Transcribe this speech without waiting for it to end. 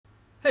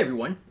Hey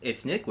everyone,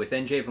 it's Nick with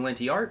NJ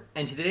Valenti Art,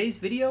 and in today's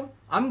video,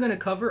 I'm going to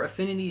cover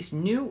Affinity's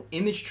new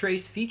image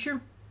trace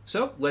feature.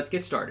 So let's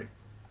get started.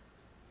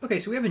 Okay,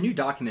 so we have a new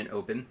document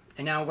open,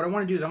 and now what I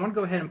want to do is I want to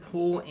go ahead and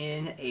pull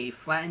in a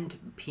flattened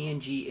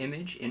PNG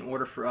image in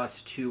order for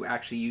us to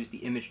actually use the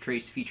image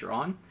trace feature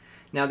on.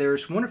 Now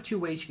there's one of two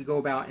ways you could go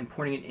about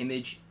importing an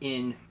image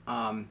in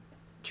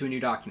to a new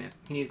document.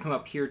 You can either come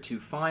up here to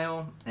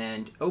File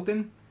and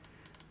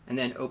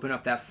then open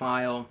up that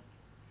file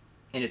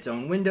in its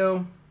own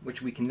window,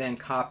 which we can then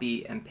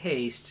copy and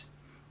paste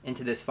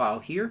into this file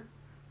here.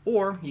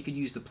 Or you could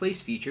use the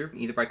place feature,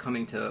 either by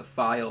coming to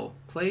File,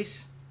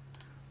 Place,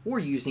 or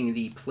using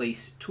the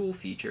Place Tool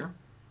feature.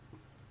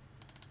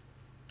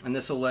 And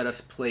this will let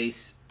us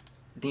place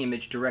the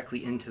image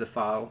directly into the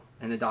file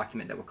and the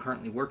document that we're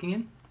currently working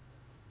in.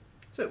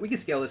 So we can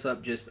scale this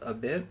up just a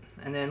bit,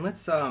 and then let's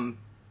zoom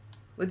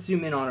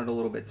in on it a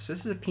little bit. So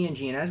this is a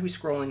PNG, and as we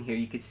scroll in here,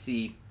 you can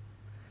see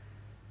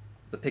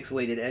the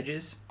pixelated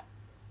edges.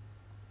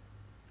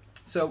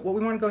 So what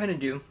we want to go ahead and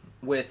do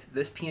with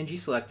this PNG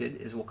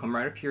selected is we'll come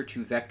right up here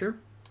to Vector,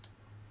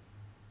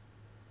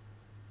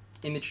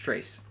 Image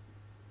Trace.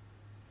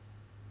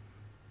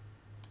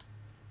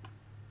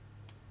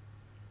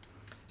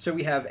 So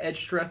we have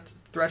edge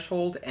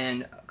threshold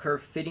and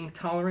curve fitting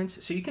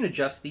tolerance. So you can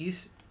adjust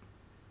these,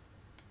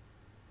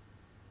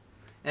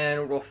 and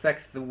it will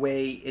affect the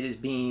way it is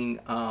being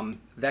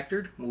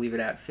vectored. We'll leave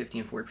it at 50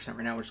 and 40%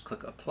 right now. We'll just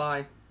click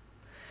Apply.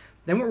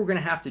 Then what we're going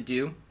to have to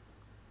do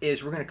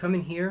is we're going to come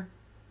in here.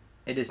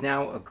 It is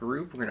now a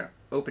group. We're going to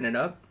open it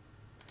up,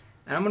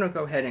 and I'm going to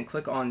go ahead and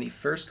click on the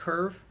first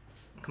curve,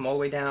 come all the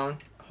way down,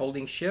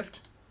 holding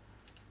Shift.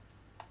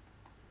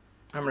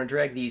 I'm going to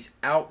drag these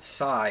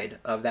outside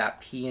of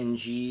that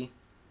PNG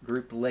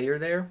group layer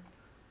there.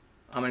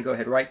 I'm going to go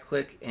ahead, right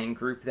click and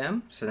group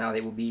them, so now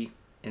they will be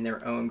in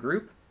their own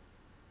group.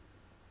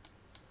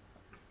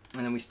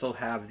 And then we still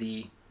have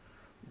the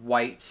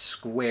white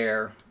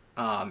square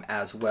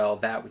as well.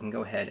 That we can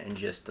go ahead and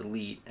just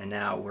delete, and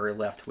now we're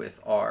left with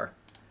our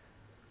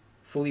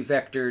fully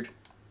vectored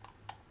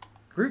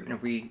group. And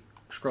if we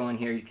scroll in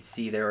here, you can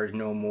see there are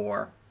no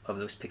more of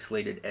those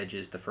pixelated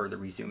edges the further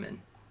we zoom in.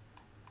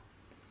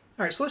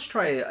 Alright, so let's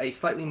try a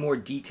slightly more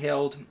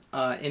detailed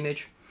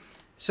image.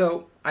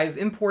 So I've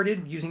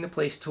imported, using the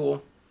Place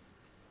tool,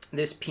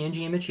 this PNG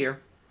image here.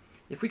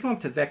 If we come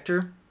up to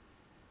Vector,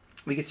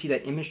 we can see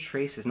that image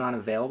trace is not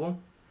available.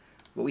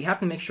 What we have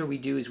to make sure we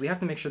do is we have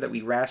to make sure that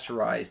we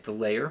rasterize the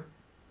layer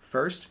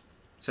first.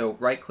 So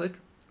right click,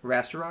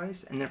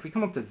 rasterize, and then if we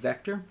come up to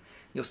Vector,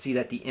 you'll see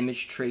that the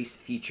image trace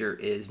feature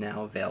is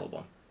now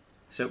available.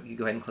 So you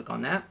go ahead and click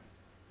on that.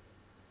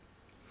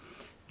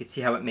 You can see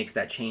how it makes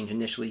that change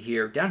initially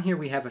here. Down here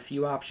we have a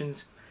few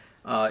options: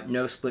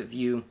 no split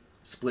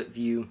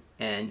view,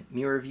 and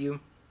mirror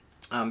view.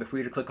 If we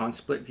were to click on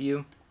split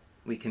view,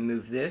 we can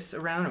move this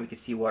around, and we can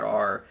see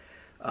what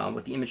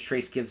the image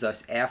trace gives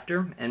us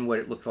after and what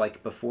it looked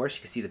like before. So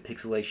you can see the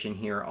pixelation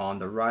here on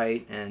the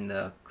right and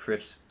the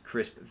crisp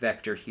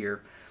vector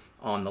here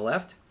on the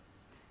left.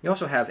 You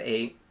also have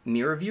a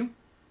mirror view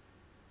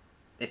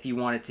if you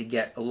wanted to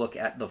get a look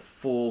at the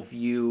full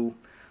view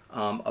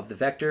of the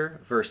vector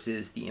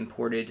versus the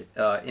imported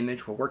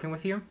image we're working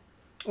with here.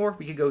 Or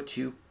we could go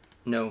to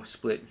no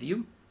split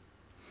view.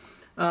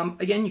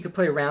 Again, you could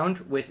play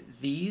around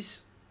with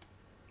these,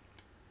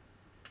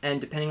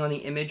 and depending on the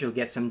image, you'll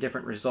get some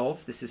different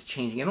results. This is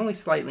changing it only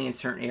slightly in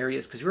certain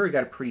areas because we've already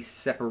got a pretty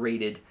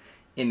separated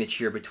image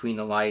here between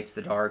the lights,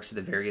 the darks,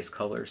 the various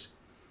colors.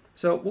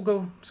 So we'll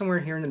go somewhere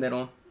here in the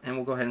middle, and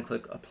we'll go ahead and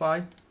click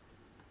Apply.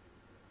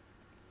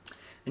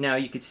 And now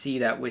you can see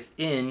that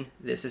within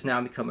this has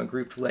now become a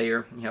grouped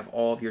layer. You have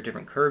all of your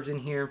different curves in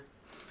here,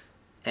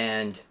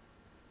 and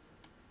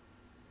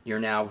your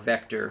now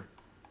vector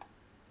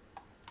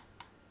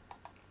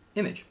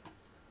image.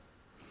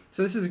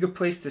 So this is a good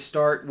place to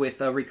start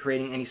with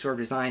recreating any sort of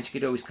designs. You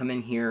could always come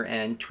in here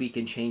and tweak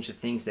and change the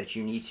things that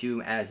you need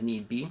to as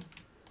need be.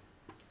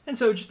 And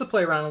so just to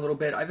play around a little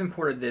bit, I've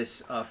imported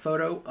this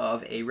photo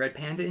of a red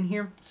panda in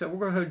here. So what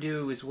we're going to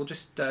do is we'll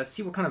just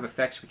see what kind of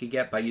effects we could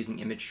get by using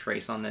image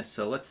trace on this.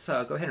 So let's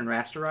go ahead and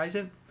rasterize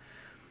it.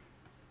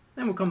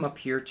 Then we'll come up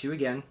here to,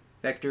 again,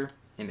 Vector,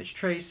 Image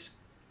Trace.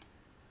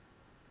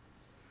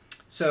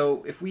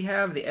 So if we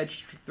have the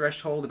edge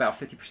threshold about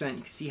 50%, you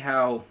can see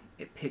how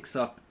it picks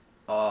up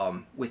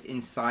with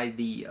inside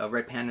the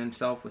red panda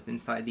himself, with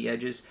inside the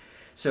edges.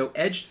 So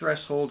edge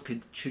threshold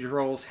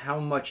controls how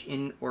much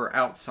in or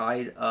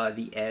outside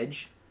the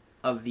edge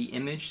of the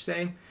image,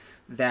 say,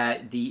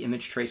 that the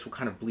image trace will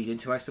kind of bleed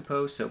into, I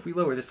suppose. So if we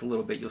lower this a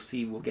little bit, you'll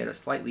see we'll get a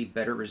slightly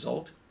better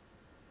result.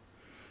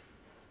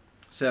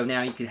 So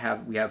now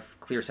we have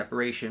clear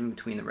separation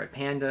between the red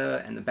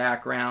panda and the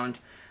background.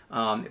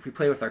 If we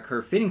play with our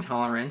curve fitting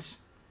tolerance,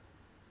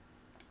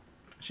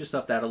 let's just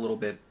up that a little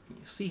bit.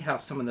 You'll see how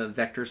some of the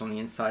vectors on the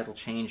inside will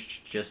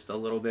change just a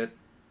little bit.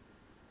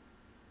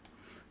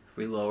 If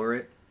we lower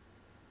it.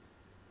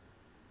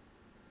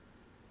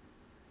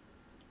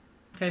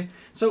 Okay,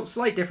 so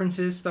slight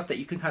differences, stuff that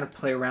you can kind of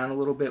play around a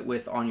little bit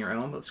with on your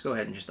own. But let's go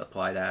ahead and just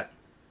apply that.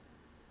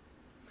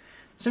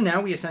 So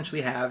now we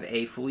essentially have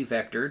a fully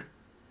vectored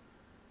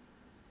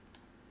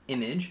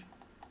image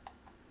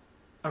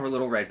of our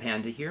little red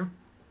panda here.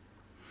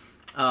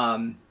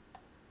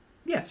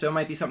 Yeah, so it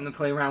might be something to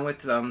play around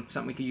with,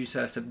 something we could use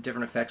some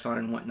different effects on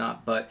and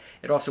whatnot, but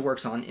it also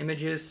works on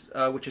images,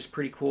 which is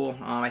pretty cool.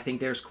 I think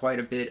there's quite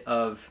a bit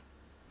of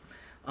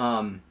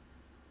room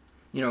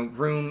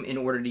in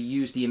order to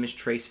use the image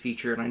trace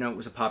feature, and I know it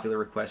was a popular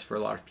request for a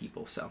lot of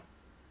people. So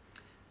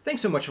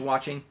thanks so much for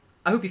watching.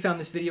 I hope you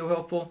found this video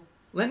helpful.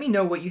 Let me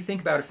know what you think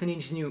about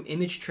Affinity's new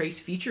image trace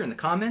feature in the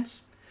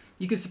comments.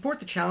 You can support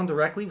the channel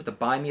directly with the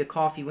Buy Me a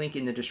Coffee link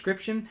in the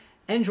description,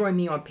 and join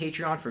me on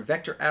Patreon for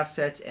vector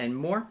assets and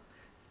more.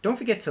 Don't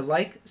forget to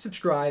like,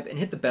 subscribe, and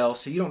hit the bell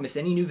so you don't miss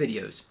any new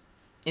videos.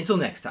 Until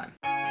next time.